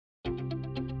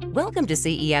Welcome to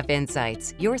CEF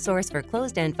Insights, your source for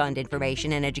closed-end fund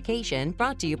information and education,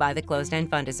 brought to you by the Closed-End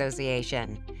Fund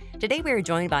Association. Today we are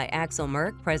joined by Axel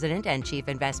Merk, President and Chief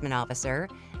Investment Officer,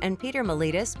 and Peter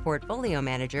Militis, Portfolio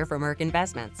Manager for Merk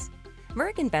Investments.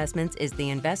 Merk Investments is the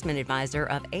investment advisor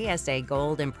of ASA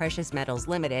Gold and Precious Metals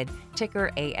Limited,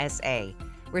 ticker ASA.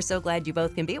 We're so glad you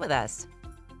both can be with us.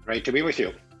 Great to be with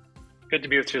you. Good to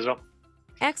be with you as well.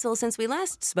 Axel, since we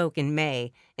last spoke in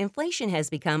May, inflation has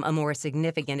become a more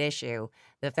significant issue.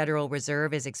 The Federal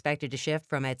Reserve is expected to shift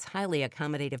from its highly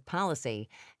accommodative policy,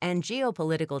 and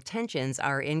geopolitical tensions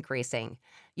are increasing.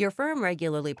 Your firm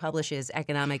regularly publishes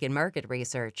economic and market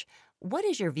research. What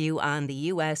is your view on the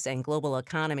U.S. and global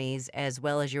economies, as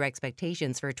well as your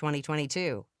expectations for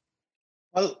 2022?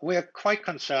 Well, we're quite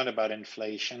concerned about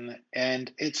inflation,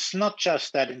 and it's not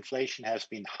just that inflation has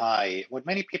been high. What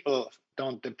many people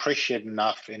don't appreciate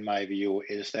enough, in my view,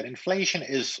 is that inflation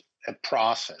is a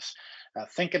process.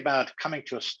 Think about coming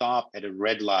to a stop at a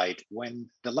red light. When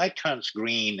the light turns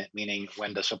green, meaning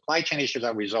when the supply chain issues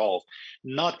are resolved,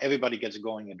 not everybody gets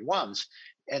going at once.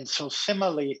 And so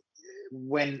similarly,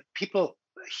 when people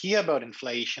hear about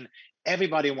inflation,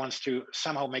 everybody wants to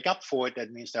somehow make up for it.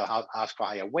 That means they'll ask for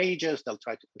higher wages, they'll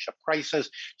try to push up prices.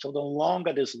 So the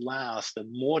longer this lasts, the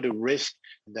more the risk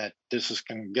that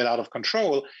can get out of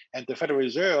control. And the Federal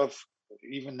Reserve,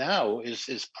 even now,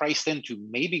 is priced in to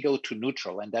maybe go to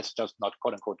neutral, and that's just not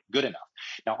quote unquote good enough.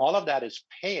 Now, all of that is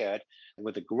paired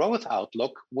with a growth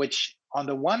outlook, which on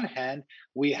the one hand,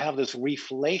 we have this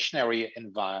reflationary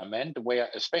environment where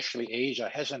especially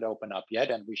Asia hasn't opened up yet,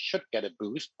 and we should get a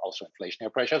boost, also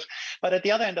inflationary pressures. But at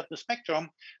the other end of the spectrum,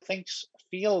 things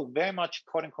feel very much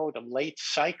quote unquote a late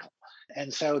cycle.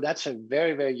 And so that's a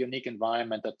very, very unique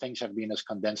environment that things have been as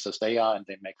condensed as they are, and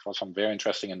they make for some very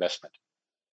interesting investment.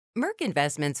 Merk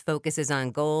Investments focuses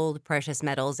on gold, precious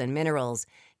metals, and minerals.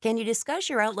 Can you discuss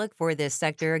your outlook for this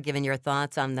sector, given your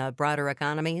thoughts on the broader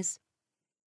economies?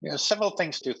 Several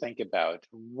things to think about.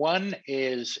 One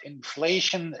is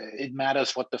inflation. It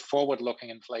matters what the forward-looking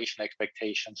inflation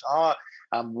expectations are.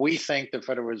 We think the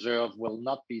Federal Reserve will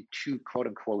not be too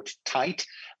quote-unquote tight.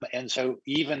 And so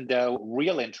even though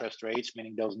real interest rates,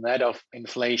 meaning those net of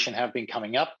inflation, have been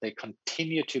coming up, they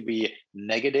continue to be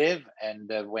negative. And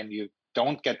when you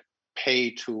don't get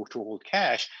paid to hold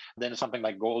cash, then something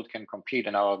like gold can compete,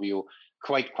 in our view,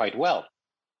 quite well.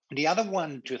 The other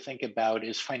one to think about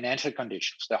is financial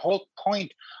conditions. The whole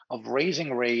point of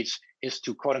raising rates is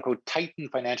to quote unquote tighten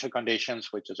financial conditions,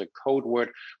 which is a code word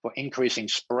for increasing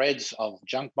spreads of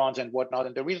junk bonds and whatnot.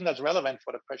 And the reason that's relevant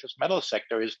for the precious metals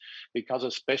sector is because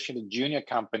especially junior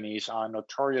companies are in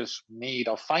notorious need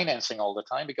of financing all the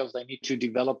time because they need to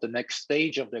develop the next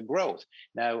stage of their growth.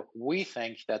 Now, we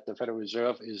think that the Federal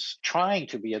Reserve is trying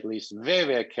to be at least very,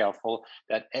 very careful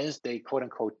that as they quote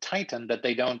unquote tighten, that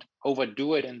they don't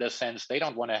overdo it in the sense they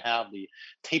don't want to have the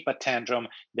taper tantrum.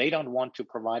 They don't want to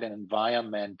provide an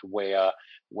environment where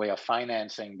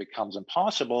financing becomes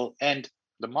impossible. And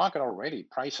the market already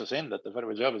prices in that the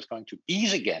Federal Reserve is going to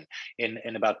ease again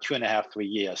in about 2.5, 3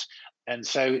 years. And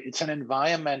so it's an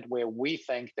environment where we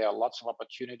think there are lots of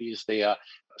opportunities. They are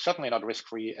certainly not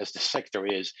risk-free as the sector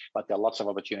is, but there are lots of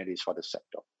opportunities for the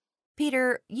sector.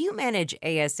 Peter, you manage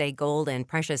ASA Gold and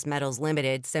Precious Metals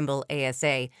Limited, symbol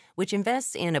ASA, which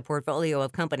invests in a portfolio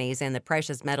of companies in the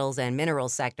precious metals and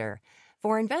minerals sector.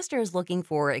 For investors looking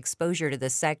for exposure to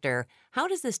this sector, how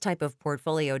does this type of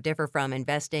portfolio differ from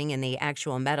investing in the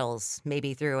actual metals,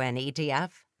 maybe through an ETF?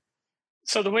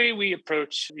 So the way we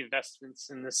approach the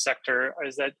investments in this sector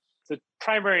is that the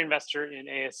primary investor in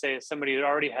ASA is somebody that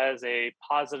already has a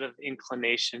positive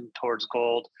inclination towards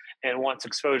gold and wants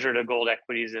exposure to gold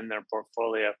equities in their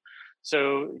portfolio.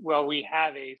 So while we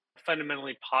have a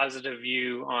fundamentally positive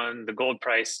view on the gold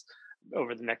price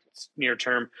over the next near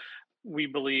term, we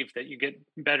believe that you get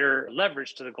better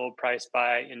leverage to the gold price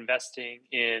by investing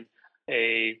in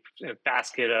a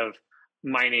basket of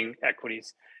mining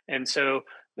equities. And so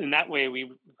in that way,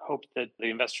 we hope that the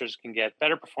investors can get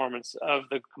better performance of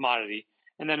the commodity.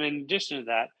 And then in addition to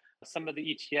that, some of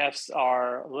the ETFs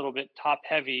are a little bit top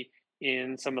heavy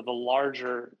in some of the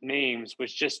larger names,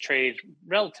 which just trade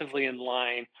relatively in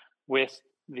line with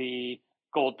the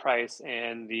gold price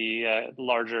and the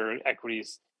larger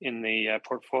equities in the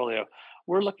portfolio.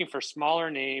 We're looking for smaller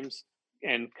names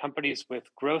and companies with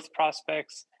growth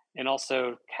prospects and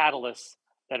also catalysts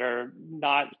that are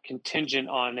not contingent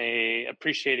on a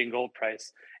appreciating gold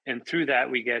price. And through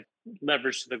that, we get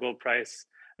leverage to the gold price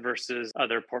versus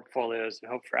other portfolios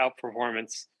and hope for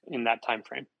outperformance in that time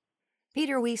frame.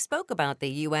 Peter, we spoke about the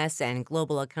U.S. and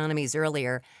global economies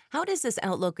earlier. How does this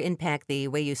outlook impact the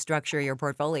way you structure your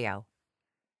portfolio?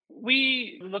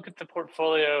 We look at the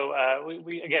portfolio.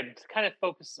 We again kind of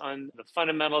focus on the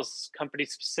fundamentals, company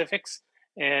specifics,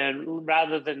 and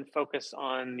rather than focus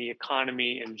on the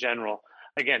economy in general.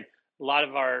 Again, a lot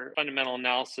of our fundamental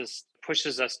analysis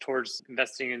pushes us towards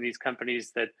investing in these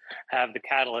companies that have the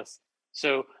catalysts.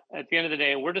 So at the end of the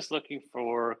day, we're just looking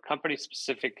for company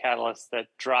specific catalysts that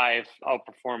drive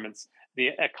outperformance.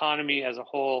 The economy as a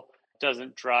whole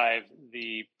doesn't drive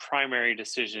the primary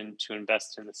decision to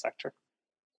invest in the sector.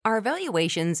 Are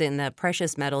valuations in the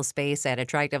precious metal space at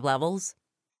attractive levels?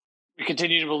 We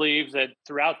continue to believe that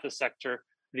throughout the sector,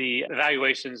 the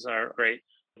valuations are great.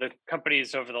 The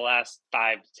companies over the last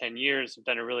 5 to 10 years have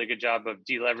done a really good job of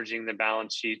deleveraging the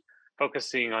balance sheet,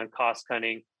 focusing on cost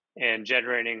cutting and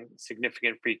generating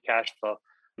significant free cash flow.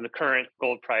 And the current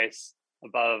gold price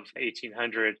above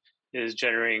 1800 is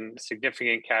generating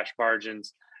significant cash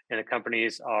margins, and the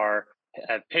companies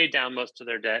have paid down most of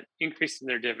their debt, increasing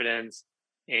their dividends,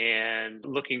 and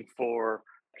looking for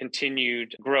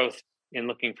continued growth in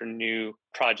looking for new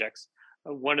projects.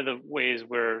 One of the ways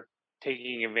we're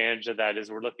taking advantage of that is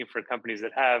we're looking for companies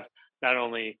that have not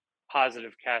only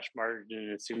positive cash margin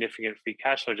and significant free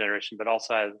cash flow generation, but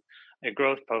also have a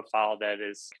growth profile that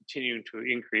is continuing to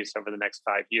increase over the next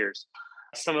 5 years.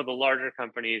 Some of the larger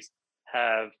companies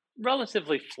have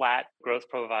relatively flat growth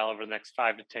profile over the next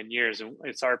 5 to 10 years. And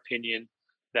it's our opinion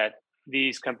that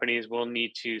these companies will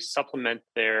need to supplement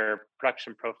their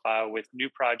production profile with new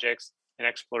projects and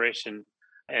exploration.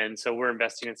 And so we're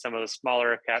investing in some of the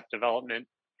smaller cap development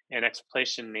and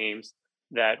exploration names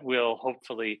that will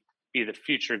hopefully be the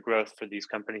future growth for these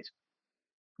companies.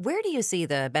 Where do you see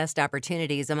the best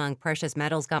opportunities among precious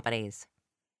metals companies?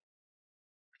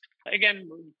 Again,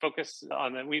 focus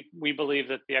on that. We believe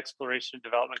that the exploration and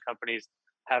development companies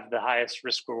have the highest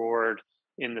risk reward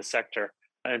in the sector.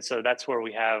 And so that's where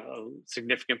we have a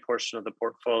significant portion of the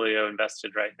portfolio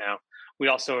invested right now. We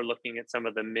also are looking at some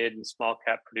of the mid and small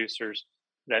cap producers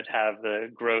that have the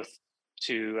growth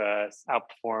to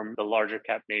outperform the larger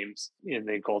cap names in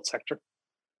the gold sector.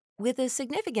 With the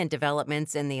significant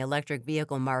developments in the electric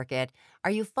vehicle market,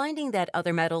 are you finding that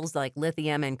other metals like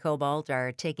lithium and cobalt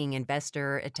are taking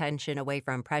investor attention away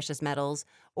from precious metals,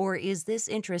 or is this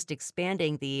interest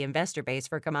expanding the investor base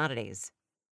for commodities?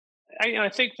 I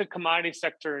think the commodity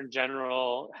sector in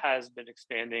general has been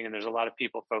expanding, and there's a lot of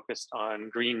people focused on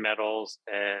green metals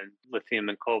and lithium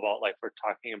and cobalt, like we're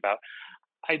talking about.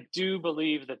 I do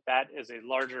believe that that is a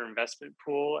larger investment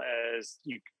pool as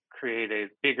you create a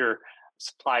bigger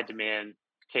supply demand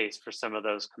case for some of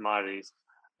those commodities.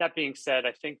 That being said,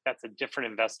 I think that's a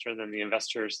different investor than the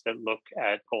investors that look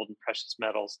at gold and precious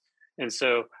metals. And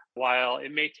so while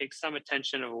it may take some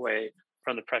attention away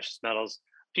from the precious metals,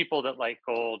 people that like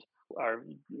gold are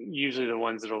usually the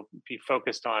ones that will be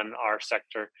focused on our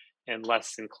sector and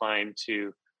less inclined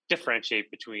to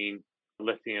differentiate between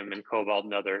lithium and cobalt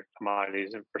and other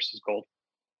commodities versus gold.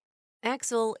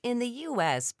 Axel, in the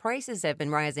U.S., prices have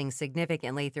been rising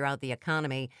significantly throughout the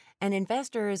economy, and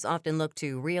investors often look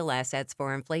to real assets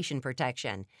for inflation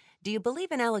protection. Do you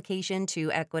believe an allocation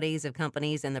to equities of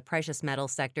companies in the precious metal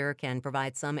sector can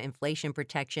provide some inflation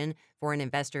protection for an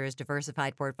investor's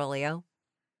diversified portfolio?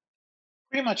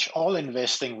 Pretty much all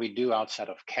investing we do outside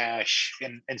of cash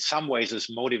in some ways is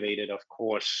motivated, of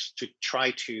course, to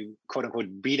try to quote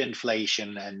unquote beat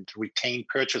inflation and retain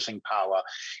purchasing power.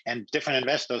 And different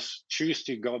investors choose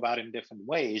to go about in different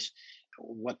ways.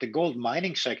 What the gold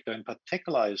mining sector in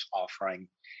particular is offering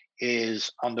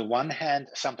is, on the one hand,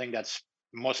 something that's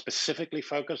more specifically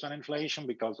focused on inflation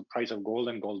because the price of gold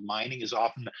and gold mining is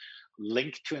often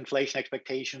linked to inflation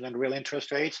expectations and real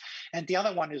interest rates. And the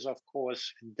other one is, of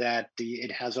course, that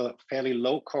it has a fairly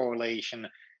low correlation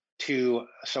to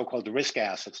so-called risk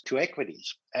assets, to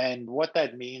equities. And what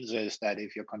that means is that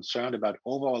if you're concerned about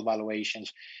overall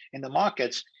valuations in the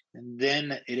markets,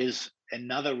 then it is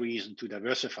another reason to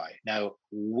diversify. Now,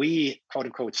 we quote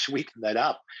unquote sweeten that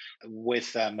up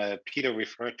with Peter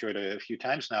referred to it a few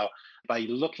times now by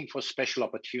looking for special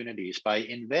opportunities, by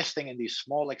investing in these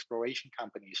small exploration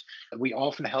companies. We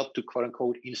often help to quote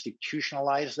unquote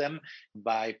institutionalize them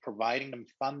by providing them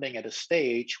funding at a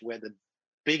stage where the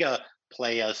bigger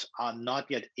players are not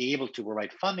yet able to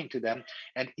provide funding to them.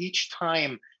 And each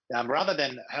time, rather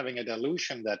than having a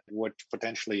dilution that would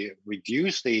potentially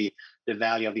reduce the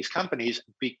value of these companies,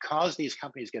 because these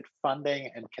companies get funding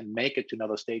and can make it to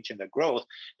another stage in their growth,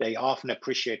 they often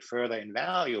appreciate further in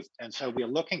value. And so we're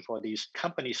looking for these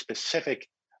company specific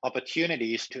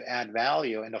opportunities to add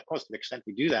value. And of course, to the extent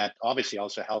we do that, obviously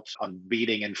also helps on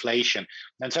beating inflation.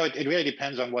 And so it really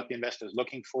depends on what the investor is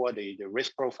looking for. The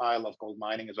risk profile of gold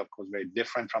mining is, of course, very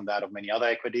different from that of many other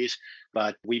equities.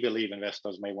 But we believe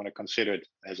investors may want to consider it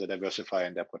as a diversifier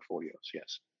in their portfolios,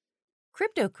 yes.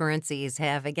 Cryptocurrencies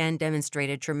have again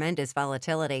demonstrated tremendous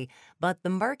volatility, but the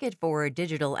market for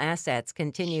digital assets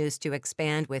continues to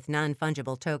expand with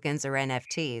non-fungible tokens or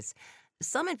NFTs.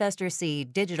 Some investors see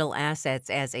digital assets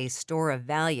as a store of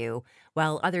value,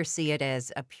 while others see it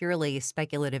as a purely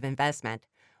speculative investment.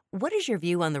 What is your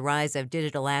view on the rise of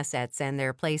digital assets and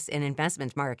their place in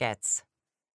investment markets?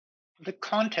 The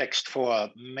context for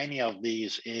many of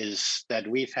these is that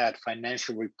we've had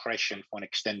financial repression for an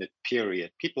extended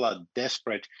period. People are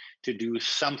desperate to do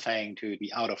something to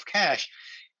be out of cash.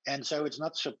 And so it's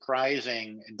not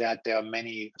surprising that there are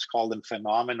many, let's call them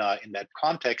phenomena in that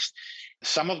context.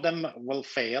 Some of them will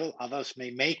fail, others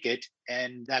may make it.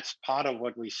 And that's part of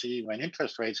what we see when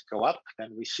interest rates go up.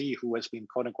 And we see who has been,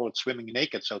 quote unquote, swimming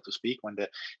naked, so to speak, when the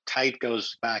tide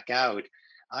goes back out.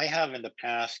 I have in the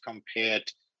past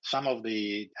compared some of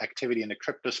the activity in the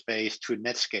crypto space to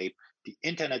Netscape. The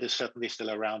internet is certainly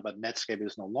still around, but Netscape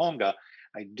is no longer.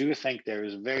 I do think there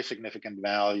is very significant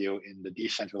value in the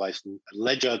decentralized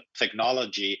ledger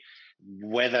technology.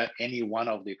 Whether any one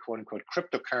of the quote unquote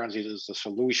cryptocurrencies is the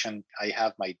solution, I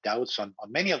have my doubts on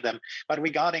many of them. But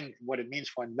regarding what it means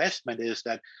for investment is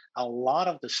that a lot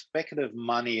of the speculative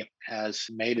money has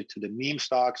made it to the meme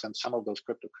stocks and some of those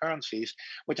cryptocurrencies,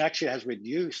 which actually has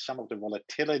reduced some of the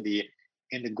volatility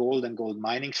in the gold and gold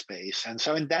mining space. And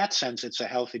so in that sense, it's a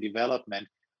healthy development.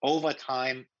 Over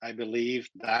time, I believe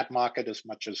that market, as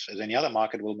much as any other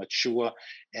market, will mature.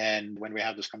 And when we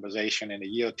have this conversation in a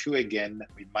year or two again,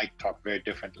 we might talk very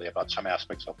differently about some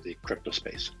aspects of the crypto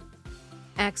space.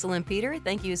 Axel and Peter,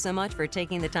 thank you so much for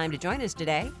taking the time to join us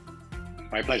today.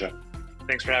 My pleasure.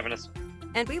 Thanks for having us.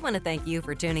 And we want to thank you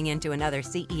for tuning in to another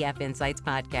CEF Insights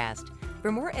podcast.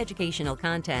 For more educational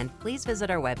content, please visit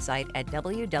our website at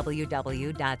www.cefa.com.